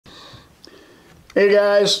Hey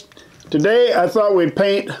guys, today I thought we'd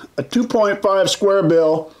paint a 2.5 square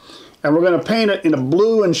bill, and we're going to paint it in a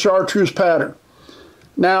blue and chartreuse pattern.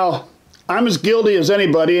 Now, I'm as guilty as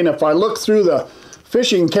anybody, and if I look through the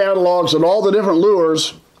fishing catalogs and all the different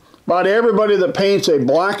lures, about everybody that paints a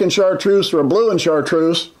black and chartreuse or a blue and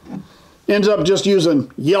chartreuse ends up just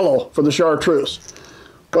using yellow for the chartreuse.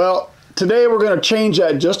 Well, today we're going to change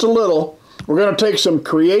that just a little. We're going to take some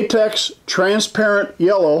Createx transparent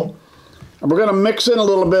yellow, and we're going to mix in a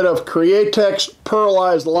little bit of Createx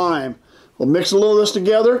pearlized lime. We'll mix a little of this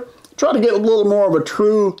together, try to get a little more of a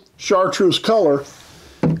true chartreuse color.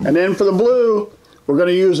 And then for the blue, we're going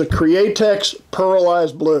to use a Createx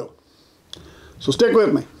pearlized blue. So stick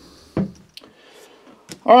with me.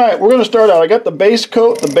 Alright, we're going to start out. I got the base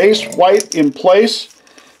coat, the base white in place.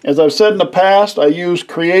 As I've said in the past, I use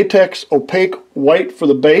Createx opaque white for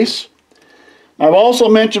the base. I've also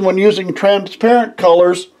mentioned when using transparent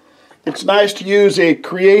colors, it's nice to use a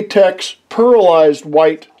Createx pearlized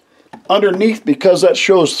white underneath because that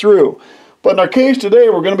shows through. But in our case today,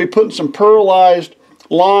 we're going to be putting some pearlized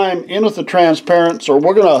lime in with the transparent, so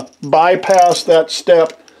we're going to bypass that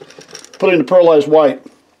step, putting the pearlized white.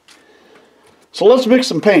 So let's mix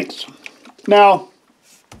some paints. Now,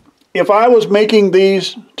 if I was making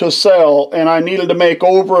these to sell and I needed to make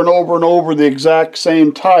over and over and over the exact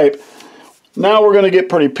same type, now we're going to get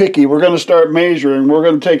pretty picky. We're going to start measuring. We're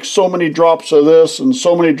going to take so many drops of this and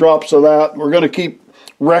so many drops of that. We're going to keep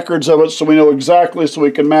records of it so we know exactly, so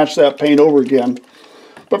we can match that paint over again.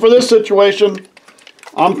 But for this situation,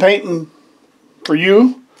 I'm painting for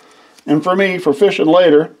you and for me for fishing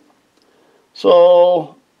later.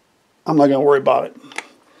 So I'm not going to worry about it.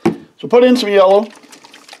 So put in some yellow.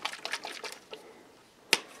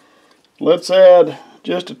 Let's add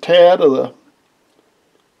just a tad of the,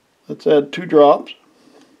 let's add 2 drops.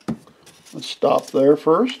 Let's stop there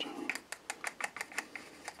first.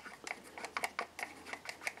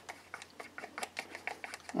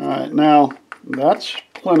 Alright, now that's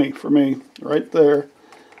plenty for me right there.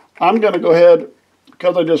 I'm going to go ahead,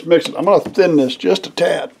 because I just mixed it, I'm going to thin this just a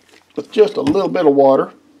tad with just a little bit of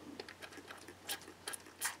water.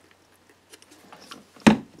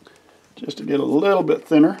 Just to get a little bit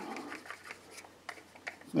thinner.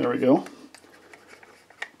 There we go.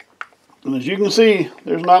 And as you can see,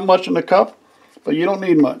 there's not much in the cup, but you don't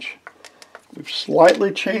need much. We've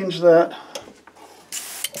slightly changed that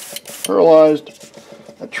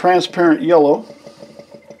pearlized, a transparent yellow.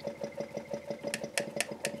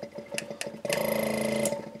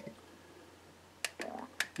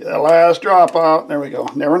 Get that last drop out. There we go.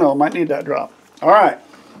 Never know, might need that drop. All right.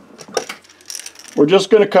 We're just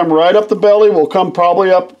going to come right up the belly. We'll come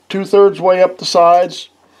probably up 2/3 way up the sides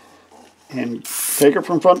and take it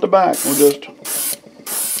from front to back. We'll just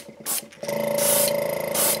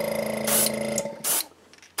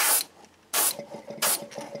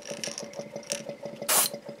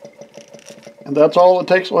and that's all it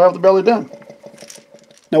takes. We'll have the belly done.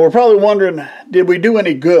 Now we're probably wondering, did we do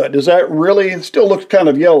any good? Does that really, it still looks kind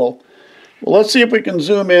of yellow. Well, let's see if we can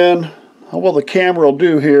zoom in. How well the camera will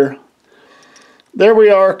do here. There we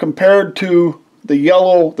are compared to the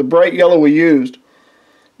yellow, the bright yellow we used.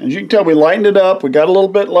 As you can tell, we lightened it up. We got a little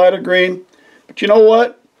bit lighter green. But you know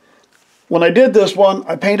what? When I did this one,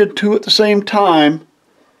 I painted 2 at the same time.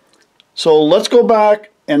 So let's go back,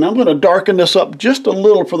 and I'm going to darken this up just a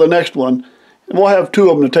little for the next one. And we'll have 2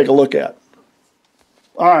 of them to take a look at.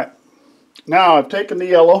 Alright, now I've taken the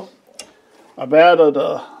yellow. I've added,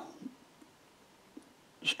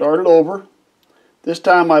 started over. This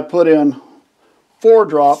time I put in 4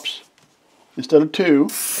 drops instead of 2.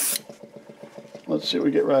 Let's see what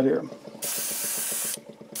we get right here.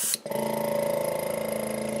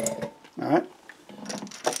 Alright.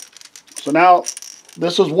 So now,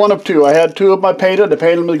 this is 1 of 2. I had 2 of my painted. I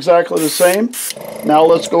painted them exactly the same. Now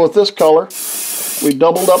let's go with this color. We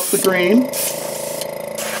doubled up the green.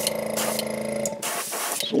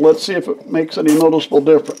 So let's see if it makes any noticeable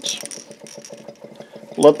difference.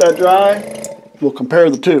 Let that dry. We'll compare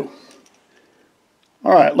the 2.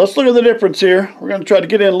 Alright, let's look at the difference here. We're going to try to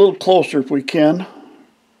get in a little closer if we can,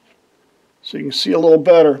 so you can see a little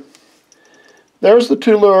better. There's the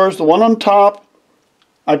 2 lures. The one on top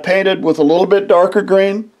I painted with a little bit darker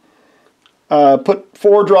green. Put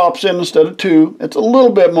 4 drops in instead of 2. It's a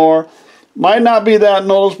little bit more. Might not be that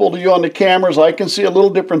noticeable to you on the cameras. I can see a little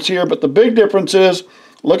difference here, but the big difference is,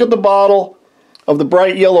 look at the bottle of the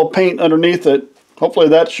bright yellow paint underneath it. Hopefully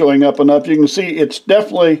that's showing up enough. You can see it's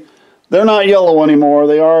definitely, they're not yellow anymore.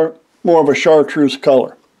 They are more of a chartreuse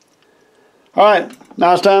color. Alright,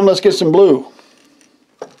 now it's time, let's get some blue.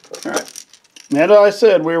 Alright, and as I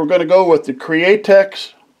said, we were going to go with the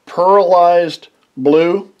Createx pearlized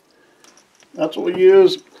blue. That's what we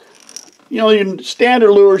use. You know, in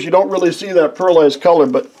standard lures, you don't really see that pearlized color,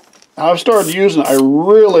 but I've started using it. I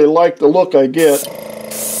really like the look I get.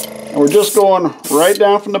 And we're just going right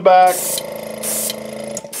down from the back.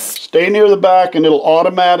 Stay near the back, and it'll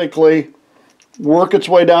automatically work its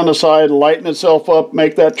way down the side, lighten itself up,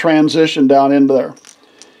 make that transition down into there.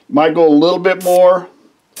 You might go a little bit more,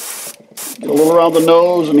 get a little around the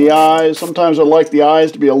nose and the eyes. Sometimes I like the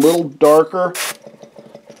eyes to be a little darker.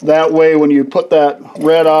 That way when you put that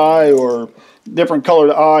red eye or different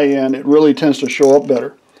colored eye in, it really tends to show up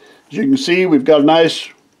better. As you can see, we've got a nice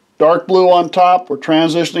dark blue on top. We're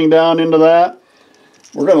transitioning down into that.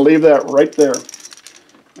 We're going to leave that right there.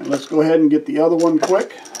 And let's go ahead and get the other one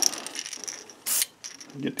quick.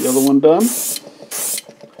 Get the other one done.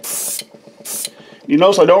 You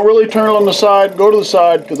notice I don't really turn it on the side, go to the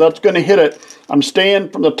side, because that's going to hit it. I'm staying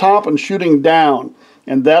from the top and shooting down.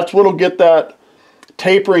 And that's what will get that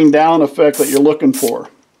tapering down effect that you're looking for.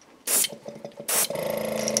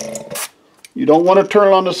 You don't want to turn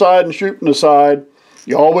it on the side and shoot from the side.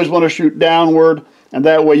 You always want to shoot downward, and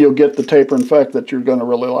that way you'll get the tapering effect that you're going to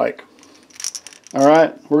really like.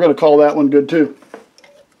 Alright, we're going to call that one good too.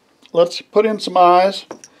 Let's put in some eyes.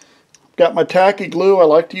 Got my tacky glue. I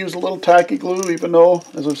like to use a little tacky glue, even though,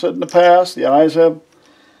 as I've said in the past, the eyes have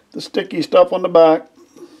the sticky stuff on the back.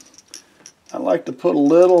 I like to put a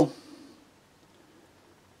little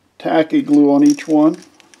tacky glue on each one.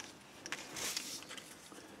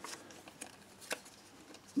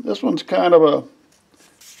 This one's kind of a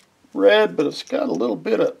red, but it's got a little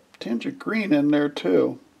bit of tinge of green in there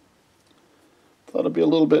too. Thought it'd be a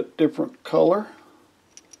little bit different color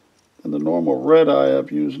than the normal red eye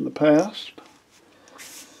I've used in the past.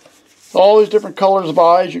 All these different colors of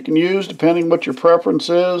eyes you can use depending what your preference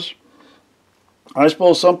is. I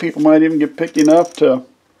suppose some people might even get picky enough to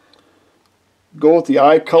go with the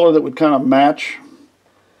eye color that would kind of match.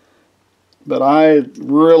 But I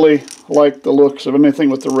really like the looks of anything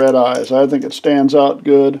with the red eyes. I think it stands out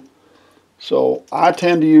good. So I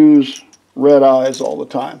tend to use red eyes all the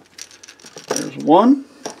time. There's one.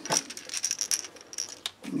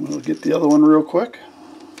 We'll get the other one real quick.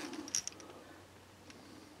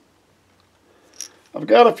 I've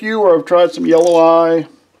got a few where I've tried some yellow eye,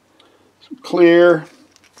 some clear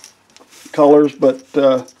colors, but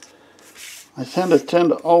I tend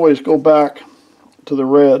to always go back to the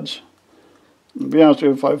reds. To be honest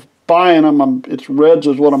with you, if I'm buying them, it's reds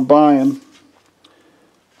is what I'm buying.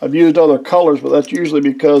 I've used other colors, but that's usually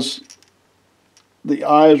because the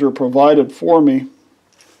eyes are provided for me.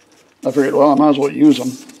 I figured, well, I might as well use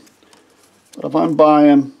them. But if I'm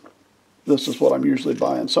buying, this is what I'm usually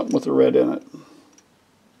buying, something with the red in it.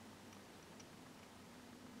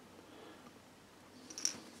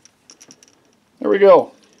 There we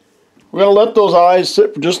go. We're going to let those eyes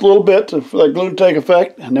sit for just a little bit for that glue to take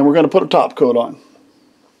effect, and then we're going to put a top coat on.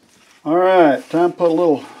 Alright, time to put a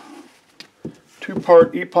little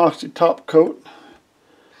 2-part epoxy top coat.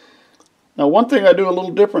 Now one thing I do a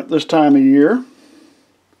little different this time of year,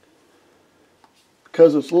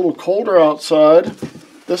 because it's a little colder outside,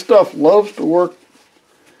 this stuff loves to work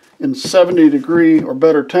in 70-degree or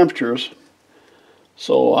better temperatures.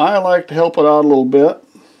 So I like to help it out a little bit.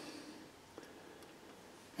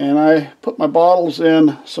 And I put my bottles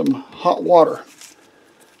in some hot water.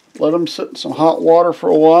 Let them sit in some hot water for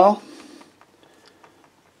a while.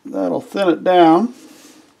 That'll thin it down.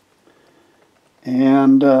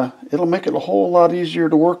 And it'll make it a whole lot easier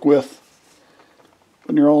to work with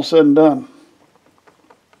when you're all said and done.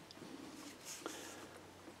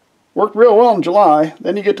 Worked real well in July.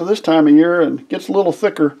 Then you get to this time of year and it gets a little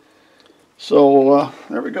thicker. So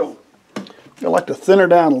there we go. I like to thin her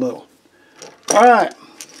down a little. Alright.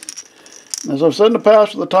 As I've said in the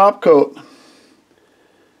past with the top coat,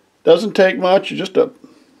 doesn't take much.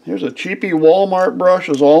 Here's a cheapy Walmart brush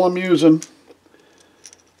is all I'm using,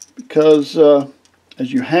 because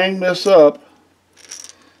as you hang this up,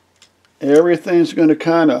 everything's going to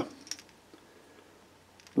kind of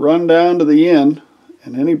run down to the end,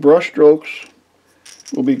 and any brush strokes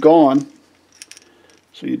will be gone.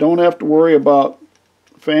 So you don't have to worry about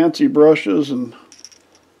fancy brushes and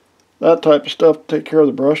that type of stuff to take care of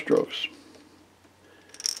the brush strokes.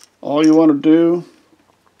 All you want to do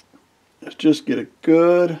is just get a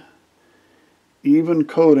good even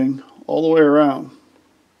coating all the way around.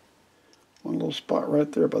 One little spot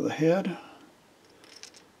right there by the head.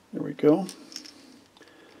 There we go.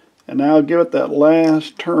 And now give it that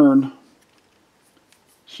last turn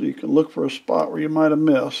so you can look for a spot where you might have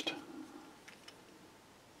missed.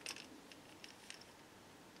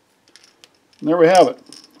 And there we have it.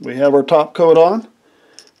 We have our top coat on.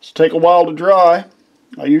 So take a while to dry.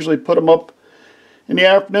 I usually put them up in the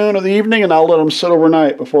afternoon or the evening, and I'll let them sit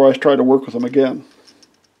overnight before I try to work with them again.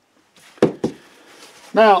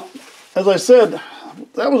 Now, as I said,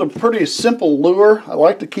 that was a pretty simple lure. I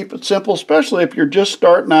like to keep it simple, especially if you're just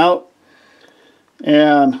starting out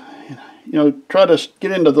and try to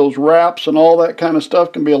get into those wraps and all that kind of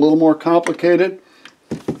stuff can be a little more complicated.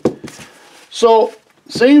 So,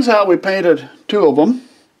 seeing as how we painted 2 of them,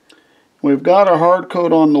 we've got our hard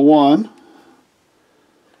coat on the one.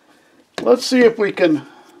 Let's see if we can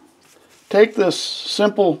take this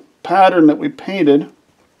simple pattern that we painted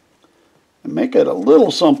and make it a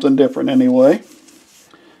little something different anyway.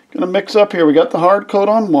 Going to mix up here. We got the hard coat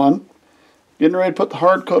on one. Getting ready to put the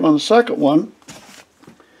hard coat on the second one.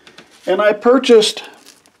 And I purchased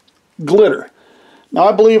glitter. Now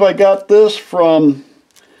I believe I got this from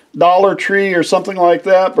Dollar Tree or something like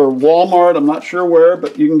that, or Walmart, I'm not sure where,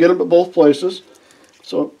 but you can get them at both places.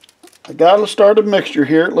 So I got to start a mixture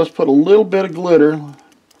here. Let's put a little bit of glitter,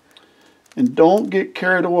 and don't get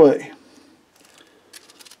carried away.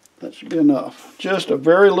 That should be enough. Just a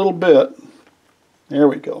very little bit. There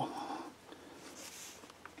we go.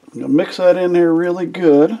 I'm going to mix that in there really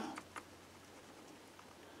good.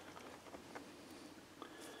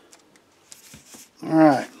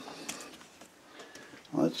 Alright,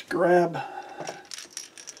 let's grab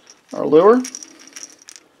our lure,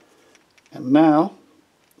 and now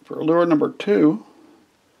for lure number 2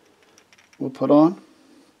 we'll put on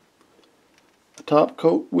a top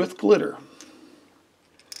coat with glitter.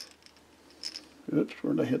 Oops,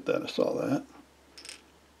 where did I hit that? I saw that.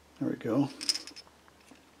 There we go.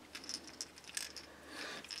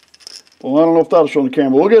 Well, I don't know if that'll show on the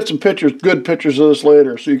camera. We'll get some pictures, good pictures of this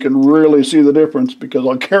later, so you can really see the difference, because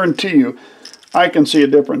I'll guarantee you I can see a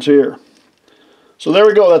difference here. So there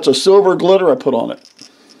we go. That's a silver glitter I put on it.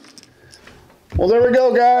 Well, there we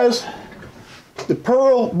go, guys. The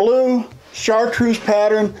Pearl Blue Chartreuse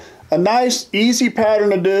pattern. A nice, easy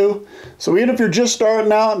pattern to do. So even if you're just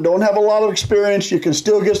starting out and don't have a lot of experience, you can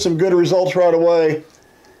still get some good results right away.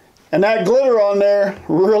 And that glitter on there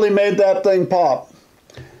really made that thing pop.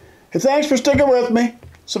 Hey, thanks for sticking with me.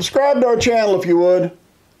 Subscribe to our channel if you would.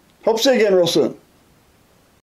 Hope to see you again real soon.